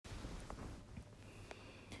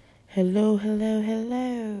Hello, hello,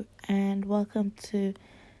 hello, and welcome to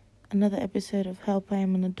another episode of Help I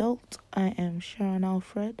Am an Adult. I am Sharon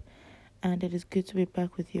Alfred, and it is good to be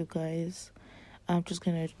back with you guys. I'm just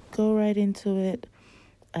gonna go right into it.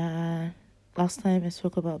 Last time I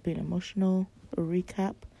spoke about being emotional, a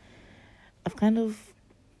recap. I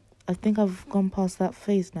think I've gone past that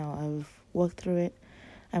phase now. I've worked through it.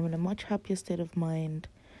 I'm in a much happier state of mind,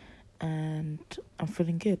 and I'm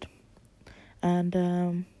feeling good.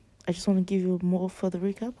 And I just want to give you more further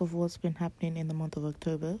recap of what's been happening in the month of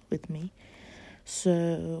October with me.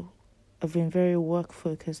 So I've been very work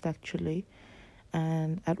focused actually,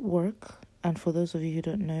 and at work. And for those of you who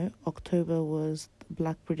don't know, October was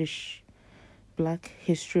Black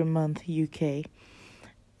History Month UK,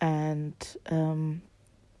 and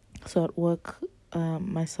so at work,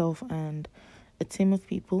 myself and a team of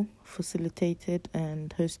people facilitated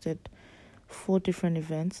and hosted 4 different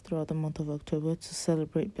events throughout the month of October to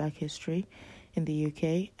celebrate Black history in the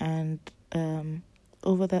UK. And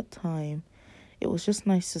over that time, it was just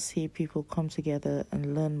nice to see people come together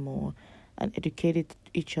and learn more and educate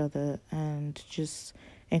each other and just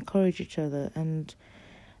encourage each other. And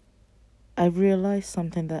I realized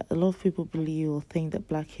something that a lot of people believe or think that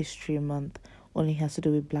Black History Month only has to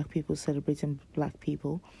do with Black people celebrating Black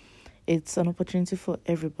people. It's an opportunity for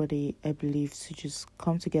everybody, I believe, to just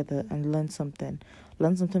come together and learn something.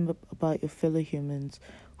 Learn something about your fellow humans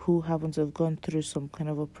who happen to have gone through some kind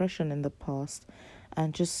of oppression in the past,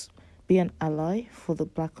 and just be an ally for the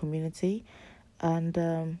Black community.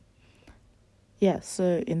 And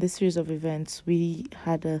so in this series of events, we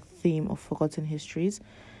had a theme of forgotten histories,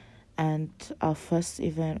 and our first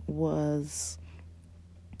event was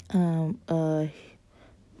a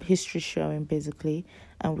history showing basically,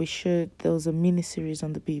 and there was a mini series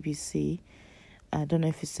on the BBC. I don't know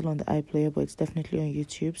if it's still on the iPlayer, but it's definitely on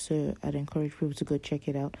YouTube, so I'd encourage people to go check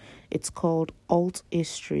it out. It's called Alt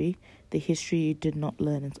History, the history you did not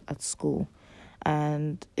learn at school.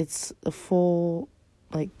 And it's a 4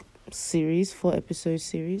 episode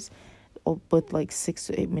series, but 6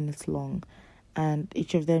 to 8 minutes long. And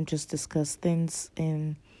each of them just discuss things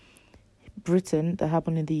in Britain that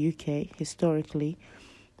happened in the UK historically,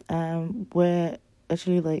 where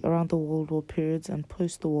actually around the World War periods and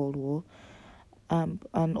post the World War,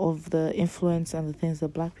 and of the influence and the things that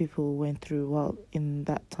Black people went through while in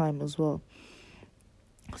that time as well.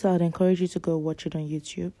 So I'd encourage you to go watch it on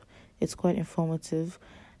YouTube. It's quite informative,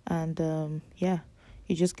 and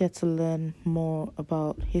you just get to learn more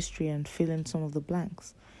about history and fill in some of the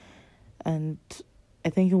blanks. And I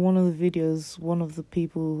think in one of the videos, one of the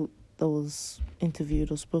people that was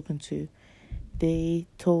interviewed or spoken to,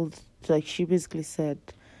 she basically said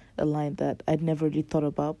a line that I'd never really thought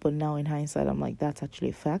about, but now in hindsight, I'm like, that's actually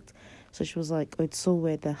a fact. So she was like, oh, it's so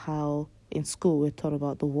weird that how in school we're taught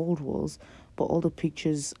about the world wars, but all the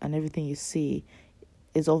pictures and everything you see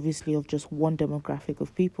is obviously of just one demographic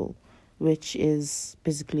of people, which is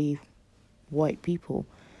basically white people.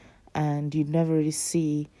 And you'd never really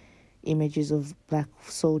see images of Black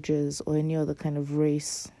soldiers or any other kind of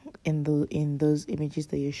race in those images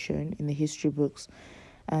that you're shown in the history books.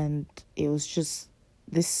 And it was just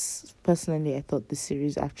this, personally, I thought this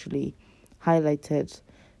series actually highlighted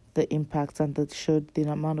the impact and that showed the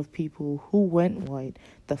amount of people who went white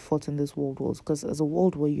that fought in this world wars. Because as a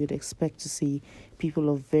world war, you'd expect to see people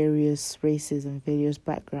of various races and various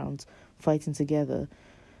backgrounds fighting together,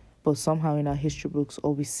 but somehow in our history books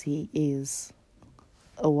all we see is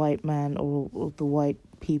a white man or the white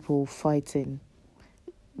people fighting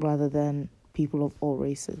rather than people of all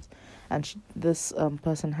races. And this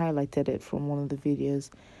person highlighted it from one of the videos,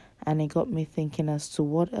 and it got me thinking as to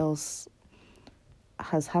what else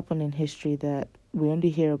has happened in history that we only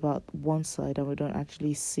hear about one side and we don't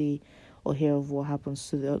actually see or hear of what happens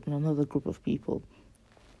to another group of people.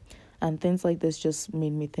 And things like this just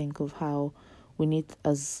made me think of how we need,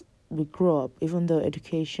 as we grow up, even though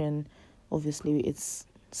education, obviously it's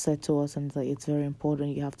said to us and it's very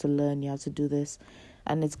important, you have to learn, you have to do this,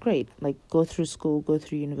 and it's great, go through school, go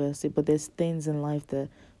through university, but there's things in life that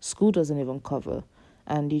school doesn't even cover,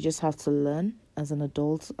 and you just have to learn as an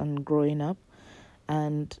adult and growing up.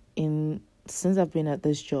 And since I've been at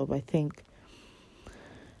this job, I think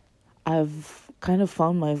I've kind of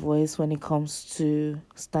found my voice when it comes to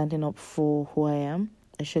standing up for who I am,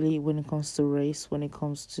 especially when it comes to race, when it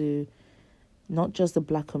comes to not just the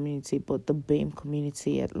Black community, but the BAME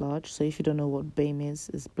community at large. So if you don't know what BAME is,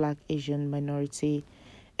 it's Black, Asian, Minority,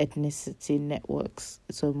 Ethnicity Networks.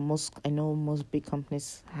 So I know most big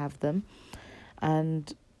companies have them.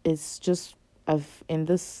 And it's just,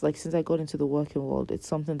 since I got into the working world, it's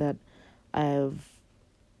something that I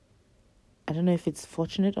I don't know if it's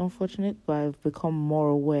fortunate or unfortunate, but I've become more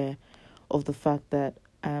aware of the fact that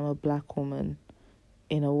I am a black woman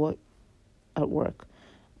in a work at work.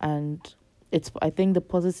 And I think the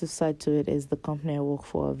positive side to it is the company I work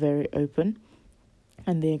for are very open,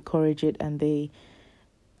 and they encourage it, and I'm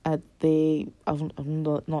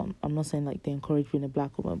not saying like they encourage being a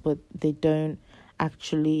black woman, but they don't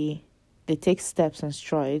actually, they take steps and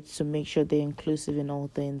strides to make sure they're inclusive in all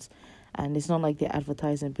things. And it's not like they're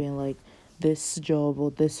advertising being like, this job or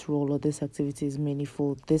this role or this activity is mainly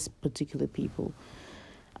for this particular people.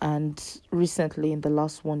 And recently, in the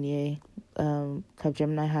last 1 year,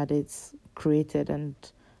 Capgemini had its created and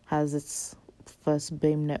has its first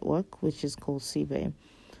BAME network, which is called CBAME.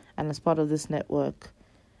 And as part of this network,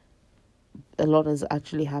 a lot has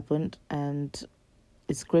actually happened, and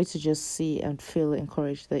it's great to just see and feel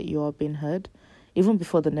encouraged that you are being heard. Even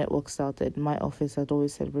before the network started, my office had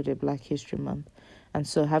always celebrated Black History Month. And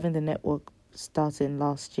so having the network starting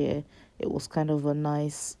last year, it was kind of a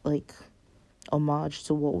nice, like, homage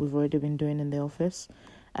to what we've already been doing in the office.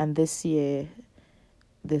 And this year,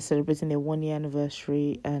 they're celebrating their 1 year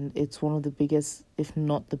anniversary, and it's one of the biggest, if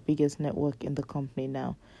not the biggest network in the company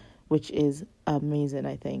now, which is amazing,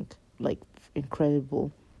 I think, like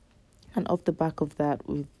incredible. And off the back of that,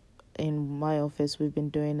 in my office, we've been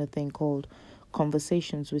doing a thing called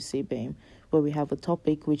Conversations with CBAME, where we have a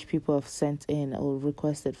topic which people have sent in or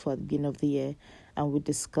requested for at the beginning of the year, and we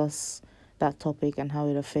discuss that topic and how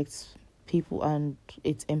it affects people and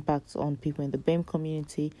its impacts on people in the BAME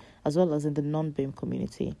community as well as in the non-BAME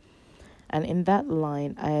community. And in that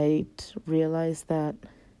line, I realized that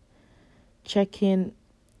that's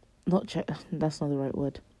not the right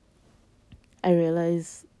word. I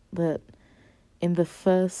realized that in the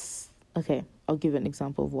first, I'll give an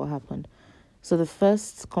example of what happened. So the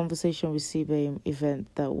first conversation with CBAME event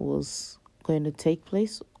that was going to take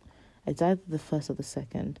place, it's either the first or the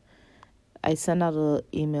second. I sent out an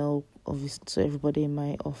email to everybody in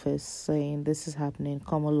my office saying this is happening,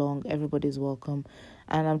 come along, everybody's welcome.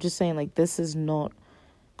 And I'm just saying, like, this is not,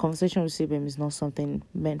 conversation with CBAME is not something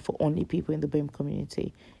meant for only people in the BAME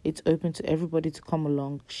community. It's open to everybody to come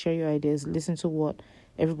along, share your ideas, listen to what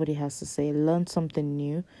everybody has to say, learn something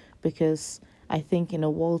new, because I think in a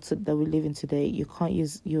world that we live in today, you can't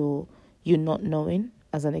use you not knowing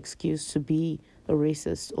as an excuse to be a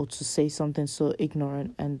racist or to say something so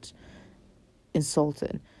ignorant and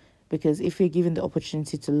insulting. Because if you're given the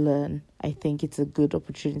opportunity to learn, I think it's a good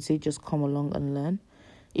opportunity. Just come along and learn.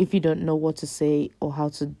 If you don't know what to say or how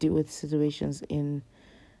to deal with situations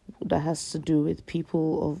that has to do with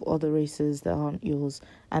people of other races that aren't yours,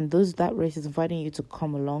 and that race is inviting you to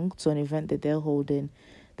come along to an event that they're holding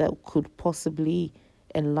that could possibly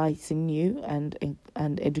enlighten you and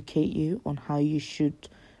educate you on how you should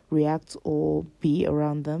react or be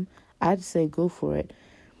around them, I'd say go for it.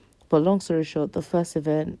 But long story short, the first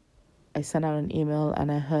event, I sent out an email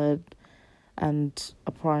and I heard, and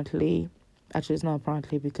apparently, actually it's not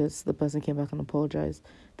apparently because the person came back and apologized,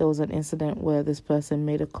 there was an incident where this person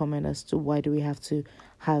made a comment as to why do we have to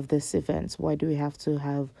have this event? Why do we have to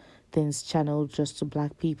have things channeled just to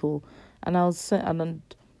Black people? And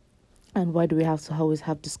and why do we have to always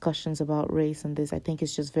have discussions about race and this? I think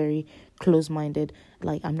it's just very close-minded.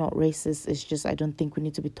 Like, I'm not racist. It's just I don't think we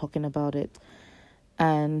need to be talking about it.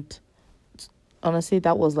 And honestly,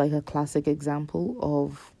 that was like a classic example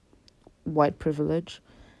of white privilege.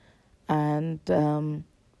 And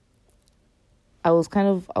I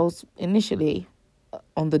was initially,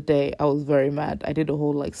 on the day, I was very mad. I did a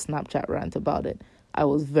whole like Snapchat rant about it. I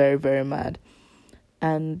was very, very mad.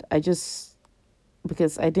 And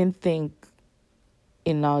because I didn't think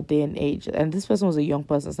in our day and age, and this person was a young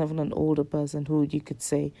person, it's not even an older person who you could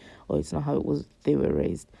say, oh, it's not how it was, they were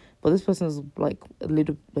raised. But this person is like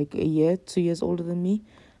a year, 2 years older than me,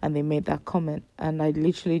 and they made that comment. And I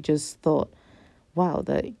literally just thought, wow,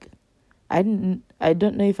 like, I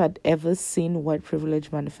don't know if I'd ever seen white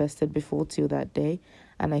privilege manifested before till that day.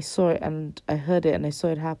 And I saw it and I heard it and I saw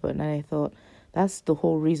it happen. And I thought, that's the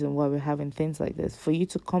whole reason why we're having things like this. For you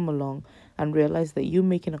to come along and realize that you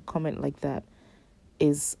making a comment like that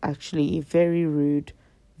is actually very rude,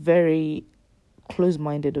 very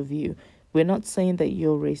close-minded of you. We're not saying that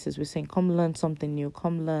you're racist. We're saying come learn something new.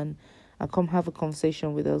 Come learn and come have a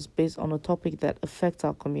conversation with us based on a topic that affects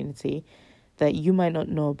our community that you might not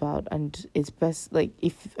know about, and it's best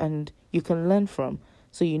and you can learn from,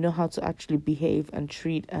 so you know how to actually behave and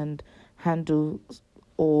treat and handle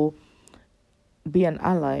or be an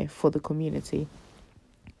ally for the community.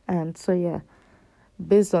 And so yeah,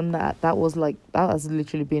 based on that has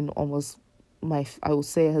literally been almost I would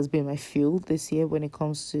say it has been my fuel this year when it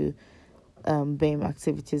comes to BAME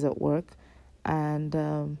activities at work.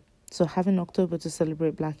 And so having October to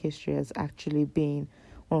celebrate Black History has actually been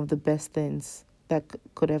one of the best things that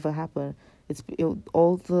could ever happen.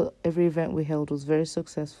 Every event we held was very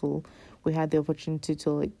successful. We had the opportunity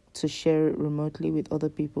to share it remotely with other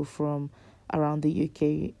people from around the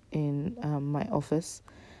UK in my office,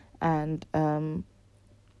 and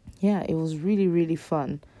it was really, really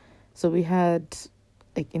fun. So we had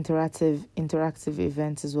like interactive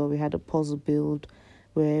events as well. We had a puzzle build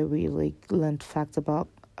where we learned facts about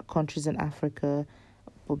countries in Africa,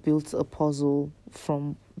 but built a puzzle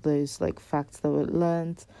from those facts that were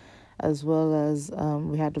learned, as well as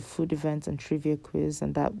we had a food event and trivia quiz,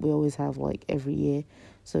 and that we always have every year.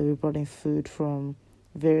 So we brought in food from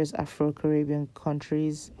various Afro-Caribbean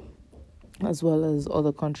countries, as well as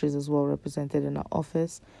other countries as well represented in our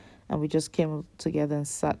office. And we just came together and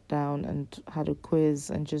sat down and had a quiz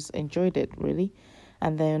and just enjoyed it, really.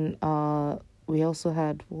 And then we also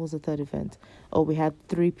had, what was the third event? Oh, we had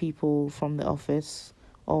 3 people from the office,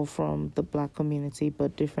 all from the Black community,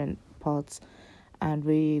 but different parts. And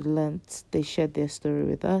they shared their story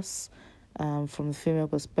with us, from a female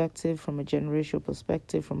perspective, from a generational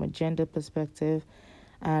perspective, from a gender perspective,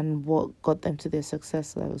 and what got them to their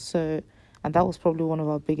success level. And that was probably one of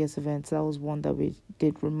our biggest events. That was one that we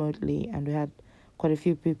did remotely, and we had quite a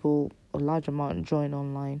few people, a large amount, join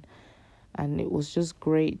online. And it was just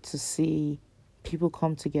great to see people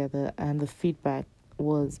come together, and the feedback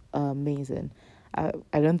was amazing. I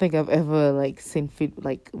don't think I've ever received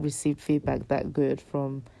feedback that good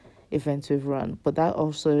from events we've run, but that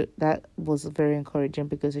was very encouraging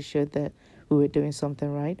because it showed that we were doing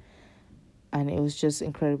something right, and it was just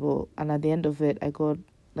incredible. And at the end of it, I got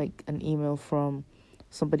an email from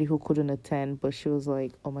somebody who couldn't attend, but she was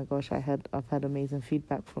like, "Oh my gosh, I've had amazing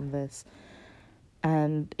feedback from this,"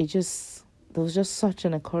 and there was just such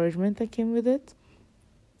an encouragement that came with it.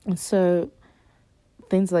 And so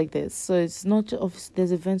things like this. So it's not just,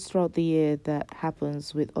 there's events throughout the year that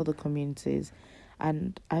happens with other communities,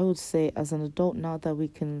 and I would say as an adult now that we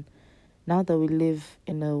live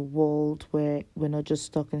in a world where we're not just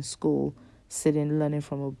stuck in school, sitting learning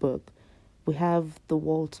from a book. We have the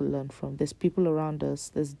world to learn from. There's people around us.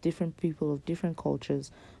 There's different people of different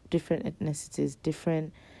cultures, different ethnicities,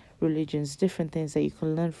 different religions, different things that you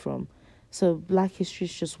can learn from. So Black History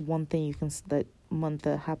is just one thing that month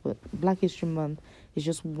that happened. Black History Month is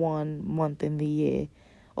just 1 month in the year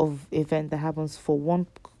of event that happens for one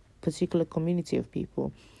particular community of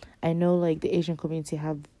people. I know the Asian community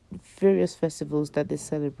have various festivals that they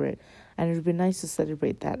celebrate, and it would be nice to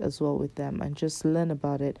celebrate that as well with them and just learn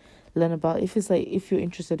about it. Learn about, if you're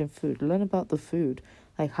interested in food, learn about the food.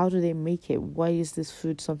 How do they make it? Why is this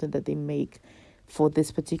food something that they make for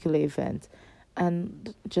this particular event?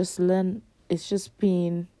 And just learn.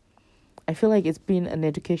 I feel like it's been an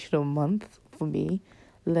educational month for me,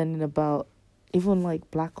 learning about even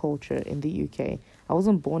Black culture in the UK. I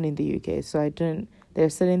wasn't born in the UK, so there are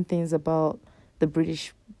certain things about the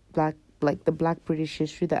the Black British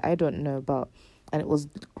history that I don't know about, and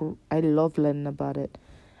I love learning about it.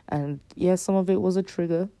 And yeah, some of it was a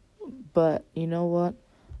trigger, but you know what?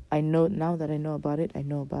 Now that I know about it,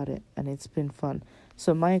 and it's been fun.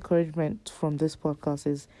 So my encouragement from this podcast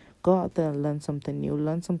is go out there and learn something new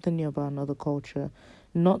about another culture.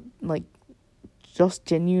 Not just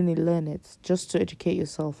genuinely learn it, just to educate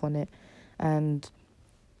yourself on it. And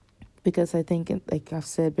because I think, like I've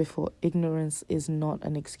said before, ignorance is not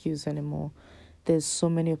an excuse anymore. There's so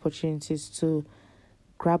many opportunities to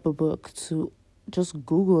grab a book, to just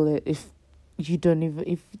Google it if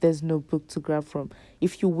there's no book to grab from.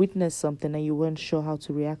 If you witness something and you weren't sure how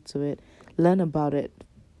to react to it, learn about it.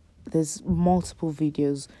 There's multiple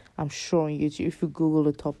videos, I'm sure, on YouTube. If you Google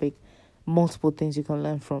a topic, multiple things you can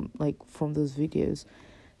learn from those videos.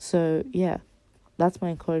 So yeah, that's my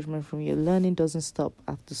encouragement from you. Learning doesn't stop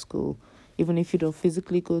after school. Even if you don't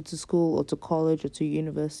physically go to school or to college or to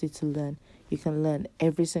university to learn, you can learn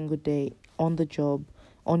every single day on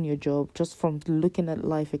your job, just from looking at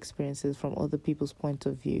life experiences from other people's point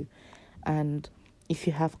of view. And if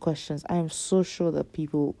you have questions, I am so sure that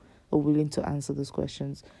people are willing to answer those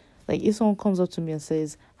questions. If someone comes up to me and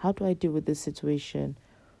says, how do I deal with this situation,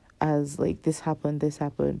 as this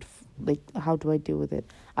happened, how do I deal with it?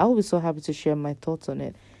 I will be so happy to share my thoughts on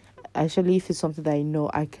it. Actually, if it's something that I know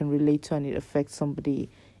I can relate to and it affects somebody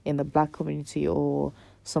in the Black community or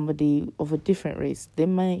somebody of a different race, they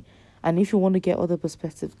might. And if you want to get other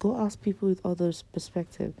perspectives, go ask people with others'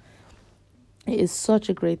 perspective. It is such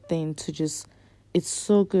a great thing it's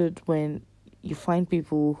so good when you find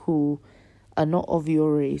people who are not of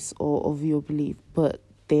your race or of your belief, but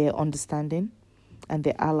they're understanding and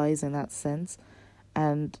they're allies in that sense.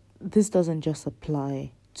 And this doesn't just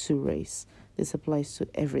apply to race. This applies to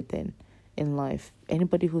everything in life.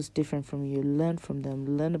 Anybody who's different from you, learn from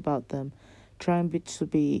them, learn about them. Try and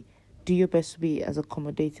do your best to be as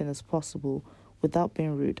accommodating as possible without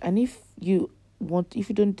being rude. And if you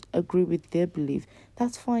don't agree with their belief,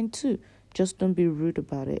 that's fine too. Just don't be rude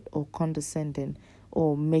about it or condescending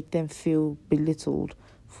or make them feel belittled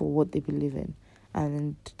for what they believe in.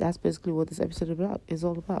 And that's basically what this episode is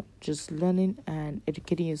all about. Just learning and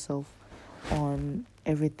educating yourself on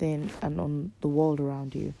everything and on the world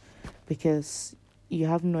around you, because you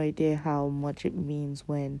have no idea how much it means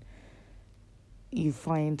when you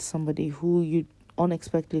find somebody who you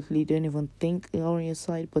unexpectedly don't even think are on your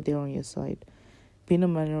side, but they're on your side. Being a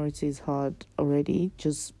minority is hard already.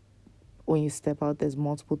 Just when you step out, there's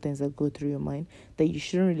multiple things that go through your mind that you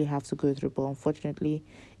shouldn't really have to go through, but unfortunately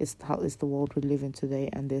it's the world we live in today,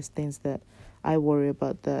 and there's things that I worry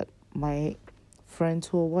about that my friends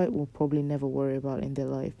who are white will probably never worry about in their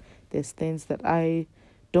life. There's things that I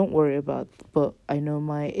don't worry about, but I know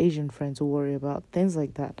my Asian friends will worry about, things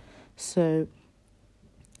like that. So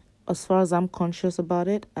as far as I'm conscious about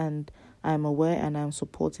it and I'm aware and I'm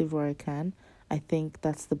supportive where I can, I think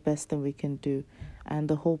that's the best thing we can do. And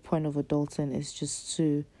the whole point of adulting is just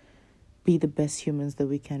to be the best humans that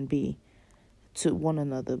we can be to one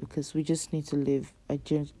another, because we just need to live. I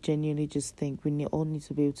genuinely just think we all need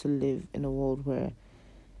to be able to live in a world where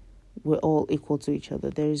we're all equal to each other.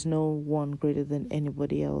 There is no one greater than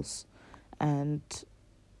anybody else. And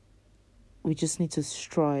we just need to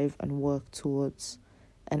strive and work towards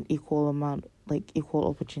an equal amount, equal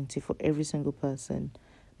opportunity for every single person,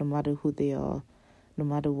 no matter who they are, no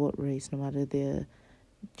matter what race, no matter their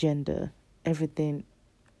gender, everything.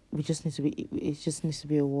 It just needs to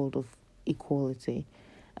be a world of equality.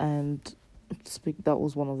 And that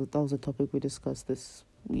was a topic we discussed this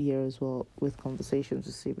year as well with Conversations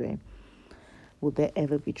with CB. Will there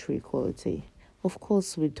ever be true equality? Of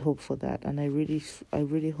course we'd hope for that, and I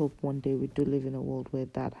really hope one day we do live in a world where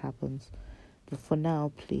that happens. But for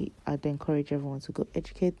now, please, I'd encourage everyone to go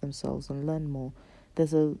educate themselves and learn more.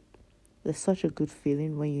 There's such a good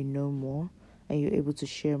feeling when you know more and you're able to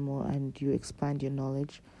share more and you expand your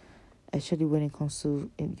knowledge, especially when it comes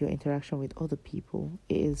to your interaction with other people.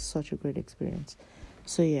 It is such a great experience.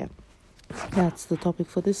 So yeah, that's the topic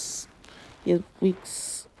for this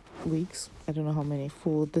weeks. I don't know how many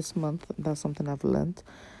for this month. That's something I've learned.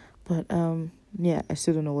 But yeah, I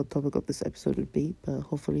still don't know what the topic of this episode would be, but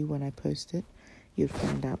hopefully when I post it, you'll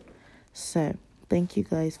find out. So thank you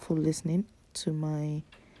guys for listening to my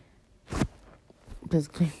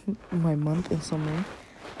month in summary,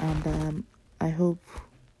 and I hope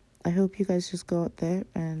you guys just go out there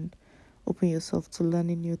and open yourself to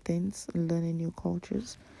learning new things and learning new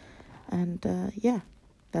cultures. And yeah,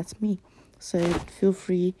 that's me. So feel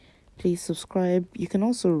free, please subscribe. You can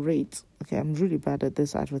also rate. Okay, I'm really bad at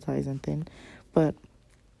this advertising thing, but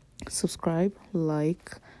subscribe,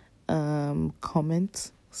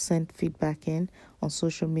 comment, send feedback in. On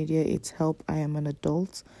social media, it's Help I Am an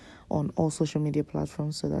Adult on all social media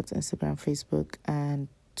platforms. So that's Instagram, Facebook, and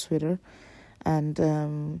Twitter. And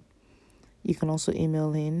you can also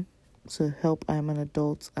email in to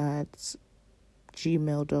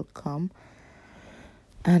helpiamanadult@gmail.com.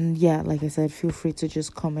 And yeah, like I said, feel free to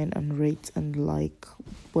just comment and rate and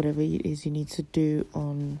whatever it is you need to do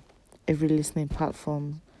on every listening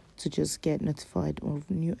platform to just get notified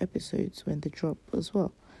of new episodes when they drop as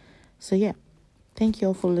well. So yeah, thank you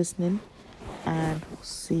all for listening, and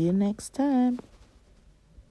see you next time.